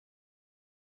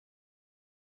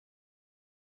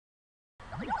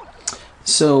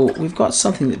So we've got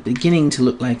something that's beginning to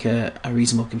look like a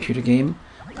reasonable computer game.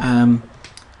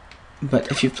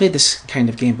 But if you've played this kind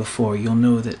of game before, you'll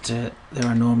know that there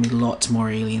are normally lots more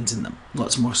aliens in them,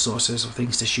 lots more saucers or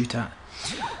things to shoot at.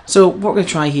 So what we're going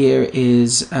to try here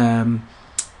is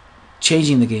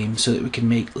changing the game so that we can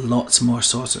make lots more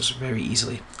saucers very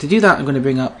easily. To do that, I'm going to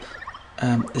bring up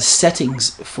the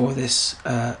settings for this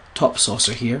top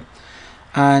saucer here,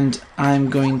 and I'm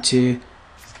going to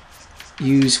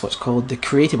use what's called the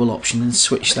creatable option and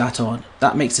switch that on.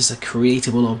 That makes this a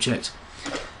creatable object.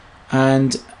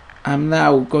 And I'm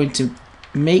now going to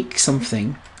make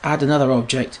something, add another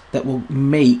object that will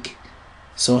make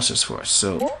saucers for us.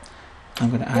 So I'm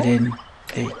going to add in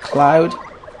a cloud.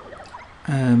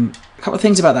 A couple of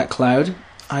things about that cloud.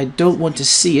 I don't want to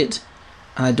see it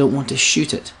and I don't want to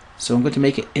shoot it. So I'm going to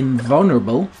make it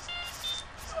invulnerable.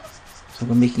 So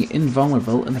I'm making it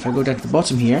invulnerable, and if I go down to the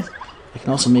bottom here, I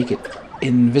can also make it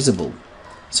invisible.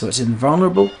 So it's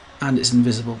invulnerable and it's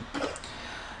invisible.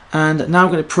 And now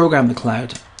I'm going to program the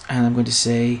cloud, and I'm going to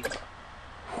say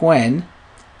when,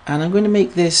 and I'm going to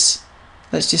make this,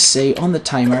 let's just say on the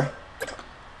timer,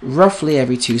 roughly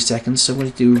every 2 seconds. So I'm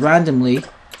going to do randomly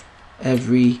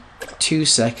every 2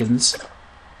 seconds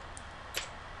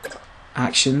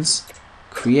actions,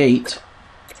 create,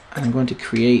 and I'm going to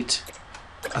create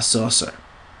a saucer.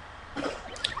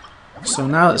 So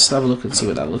now let's have a look and see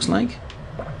what that looks like.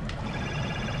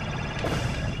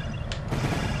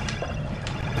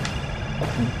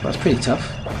 That's pretty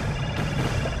tough.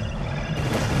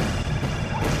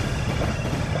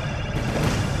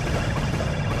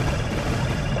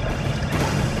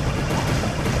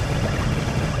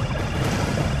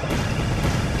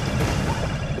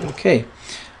 Okay,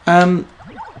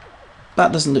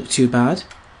 that doesn't look too bad.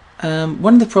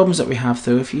 One of the problems that we have,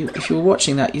 though, if you were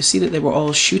watching that, you see that they were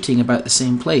all shooting about the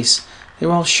same place. They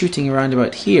were all shooting around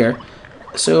about here.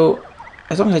 So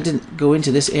as long as I didn't go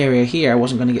into this area here, I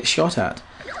wasn't going to get shot at.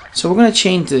 So we're going to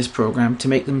change this program to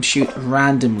make them shoot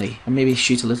randomly and maybe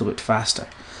shoot a little bit faster.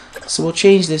 So we'll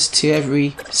change this to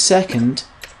every second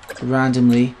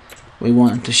randomly we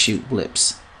want them to shoot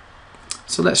blips.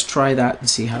 So let's try that and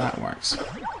see how that works.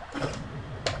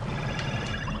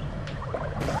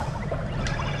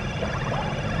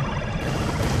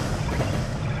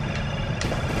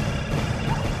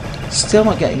 Still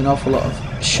not getting an awful lot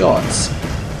of shots,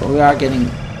 but we are getting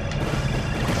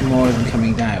more of them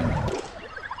coming down.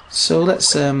 So let's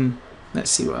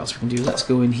see what else we can do. Let's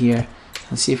go in here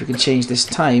and see if we can change this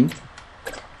time.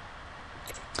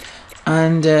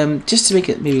 And just to make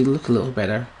it maybe look a little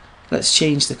better, let's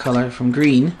change the color from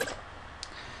green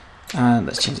and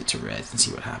let's change it to red and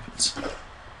see what happens.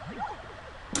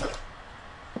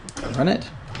 Run it.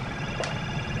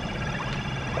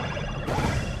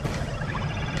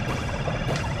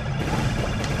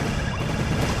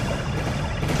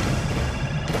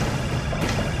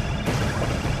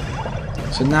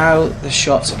 So now the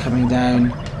shots are coming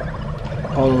down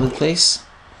all over the place.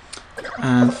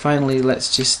 And finally,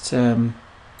 let's just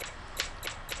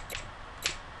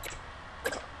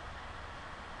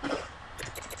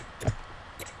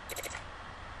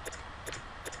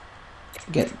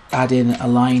add in a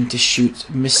line to shoot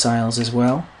missiles as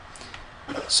well.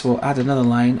 So we'll add another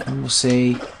line and we'll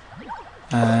say,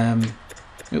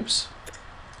 oops,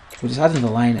 we'll just add another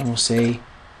line and we'll say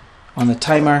on the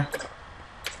timer,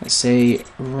 let's say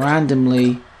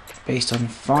randomly based on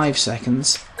 5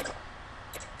 seconds,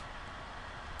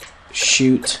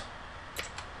 shoot,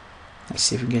 let's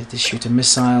see if we can get it to shoot a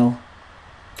missile,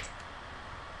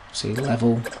 say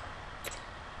level,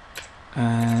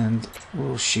 and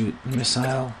we'll shoot the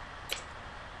missile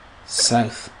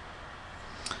south,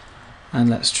 and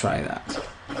let's try that.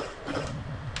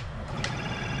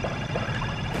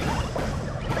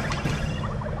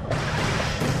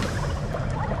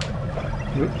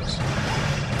 Oops.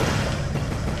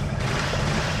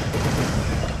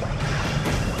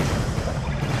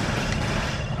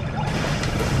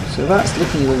 So that's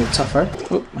looking a little tougher.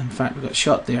 Oh, in fact, we got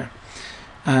shot there.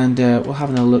 And we'll have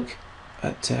another look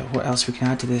at what else we can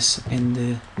add to this in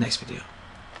the next video.